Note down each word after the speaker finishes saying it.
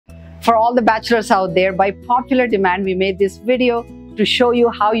For all the bachelors out there, by popular demand, we made this video to show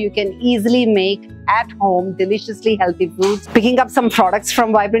you how you can easily make at home deliciously healthy foods, picking up some products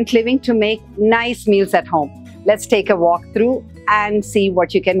from Vibrant Living to make nice meals at home. Let's take a walk through and see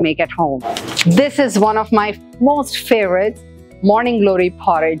what you can make at home. This is one of my most favorites, Morning Glory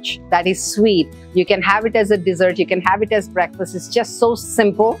Porridge. That is sweet. You can have it as a dessert, you can have it as breakfast. It's just so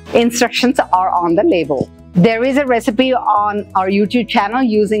simple. Instructions are on the label. There is a recipe on our YouTube channel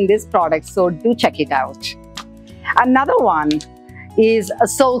using this product, so do check it out. Another one is a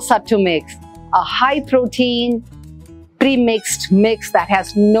soul sattu mix, a high protein pre-mixed mix that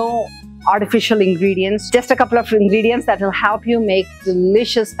has no artificial ingredients, just a couple of ingredients that will help you make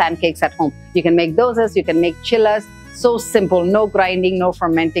delicious pancakes at home. You can make dosas, you can make chillas. So simple, no grinding, no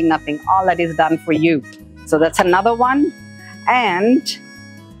fermenting, nothing. All that is done for you. So that's another one. And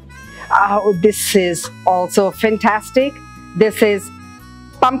this is also fantastic. This is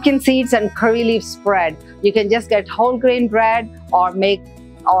pumpkin seeds and curry leaf spread. You can just get whole grain bread or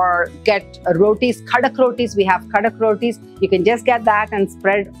get rotis, kadak rotis. We have kadak rotis. You can just get that and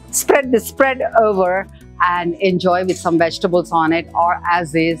spread the spread over and enjoy with some vegetables on it, or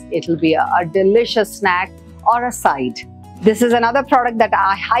as is, it'll be a delicious snack or a side. This is another product that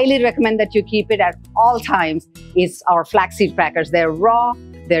I highly recommend that you keep it at all times. It's our flaxseed crackers. They're raw,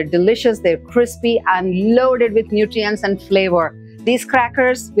 they're delicious, they're crispy and loaded with nutrients and flavor. These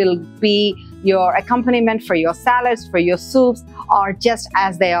crackers will be your accompaniment for your salads, for your soups, or just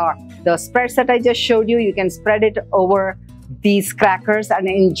as they are. The spreads that I just showed you, you can spread it over these crackers and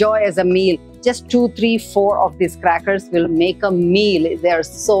enjoy as a meal. Just 2, 3, 4 of these crackers will make a meal. They're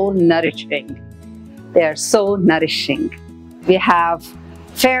so nourishing. They're so nourishing. We have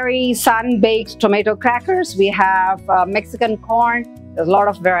fairy sun-baked tomato crackers. We have Mexican corn. There's a lot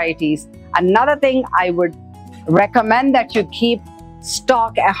of varieties. Another thing I would recommend that you keep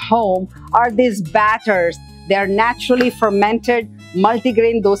stock at home are these batters. They're naturally fermented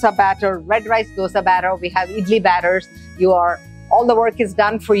multigrain dosa batter, red rice dosa batter. We have idli batters. All the work is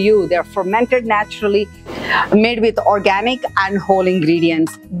done for you. They're fermented naturally, made with organic and whole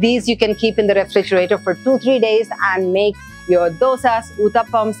ingredients. These you can keep in the refrigerator for 2-3 days and make your dosas,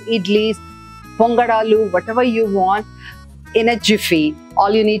 uttappams, idlis, pongadalu, whatever you want in a jiffy.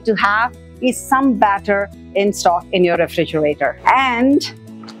 All you need to have is some batter in stock in your refrigerator. And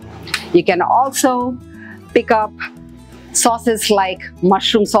you can also pick up sauces like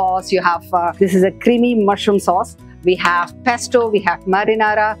mushroom sauce. You have, this is a creamy mushroom sauce. We have pesto, we have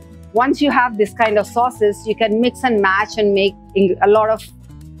marinara. Once you have this kind of sauces, you can mix and match and make a lot of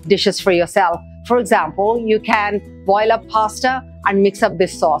dishes for yourself. For example, you can boil up pasta and mix up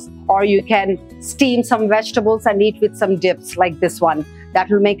this sauce, or you can steam some vegetables and eat with some dips like this one. That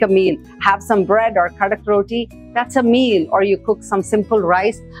will make a meal. Have some bread or kadak roti, that's a meal. Or you cook some simple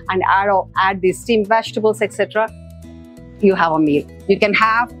rice and add these steamed vegetables, etc. You have a meal. You can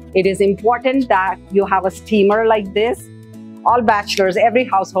have, it is important that you have a steamer like this. All bachelors, every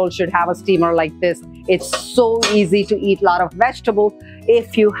household should have a steamer like this. It's so easy to eat a lot of vegetables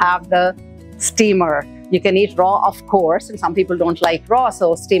if you have the steamer. You can eat raw, of course, and some people don't like raw,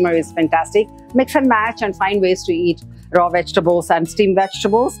 so steamer is fantastic. Mix and match and find ways to eat raw vegetables and steamed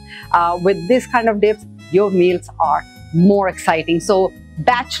vegetables. With this kind of dips, your meals are more exciting. So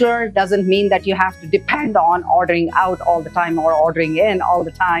bachelor doesn't mean that you have to depend on ordering out all the time or ordering in all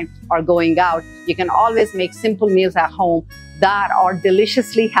the time or going out. You can always make simple meals at home that are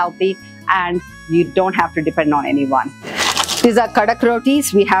deliciously healthy and you don't have to depend on anyone. These are kadak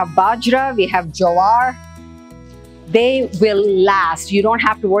rotis. We have bajra, we have jowar. They will last. You don't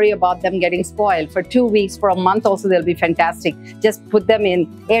have to worry about them getting spoiled. For 2 weeks, for a month also, they'll be fantastic. Just put them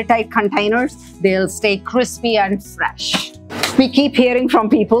in airtight containers. They'll stay crispy and fresh. We keep hearing from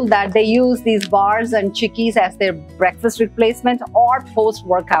people that they use these bars and chickies as their breakfast replacement or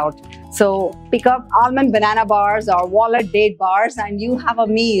post-workout. So pick up almond banana bars or walnut date bars and you have a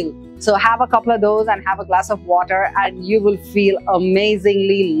meal. So have a couple of those and have a glass of water and you will feel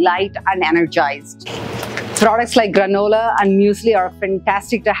amazingly light and energized. Products like granola and muesli are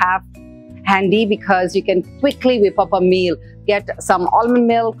fantastic to have handy because you can quickly whip up a meal. Get some almond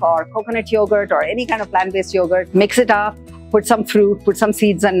milk or coconut yogurt or any kind of plant-based yogurt, mix it up, put some fruit, put some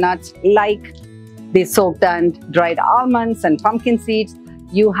seeds and nuts like the soaked and dried almonds and pumpkin seeds.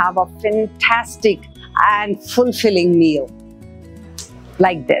 You have a fantastic and fulfilling meal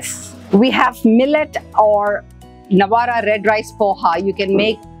like this. We have millet or Nawara red rice poha. You can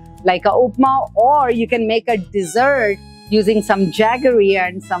make like a upma, or you can make a dessert using some jaggery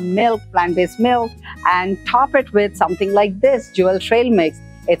and some milk, plant-based milk, and top it with something like this, Jewel Trail Mix.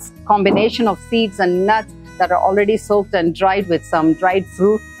 It's a combination of seeds and nuts that are already soaked and dried with some dried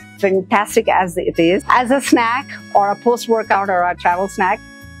fruit. fantastic as it is, as a snack or a post-workout or a travel snack,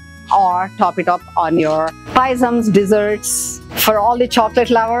 or top it up on your pies, desserts. For all the chocolate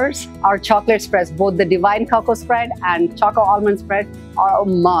lovers, our chocolate spreads, both the divine cocoa spread and choco almond spread, are a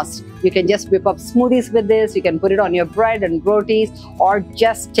must. You can just whip up smoothies with this. You can put it on your bread and rotis, or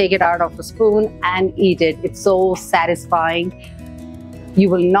just take it out of a spoon and eat it. It's so satisfying. You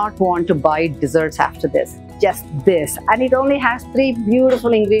will not want to buy desserts after this. Just this. And it only has 3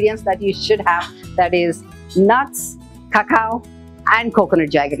 beautiful ingredients that you should have. That is nuts, cacao, and coconut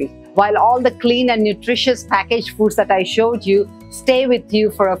jaggery. While all the clean and nutritious packaged foods that I showed you stay with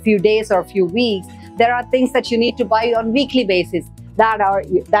you for a few days or a few weeks, there are things that you need to buy on weekly basis.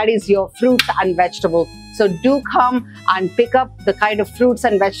 That is your fruits and vegetables. So do come and pick up the kind of fruits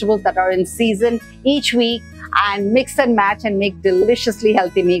and vegetables that are in season each week, and mix and match and make deliciously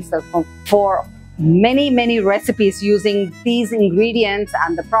healthy meals at home. For many recipes using these ingredients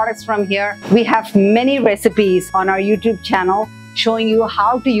and the products from here, we have many recipes on our YouTube channel showing you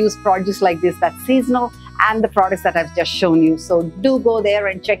how to use produce like this that's seasonal, and the products that I've just shown you. So do go there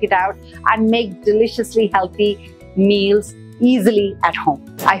and check it out and make deliciously healthy meals easily at home.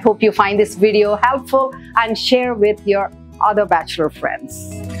 I hope you find this video helpful and share with your other bachelor friends.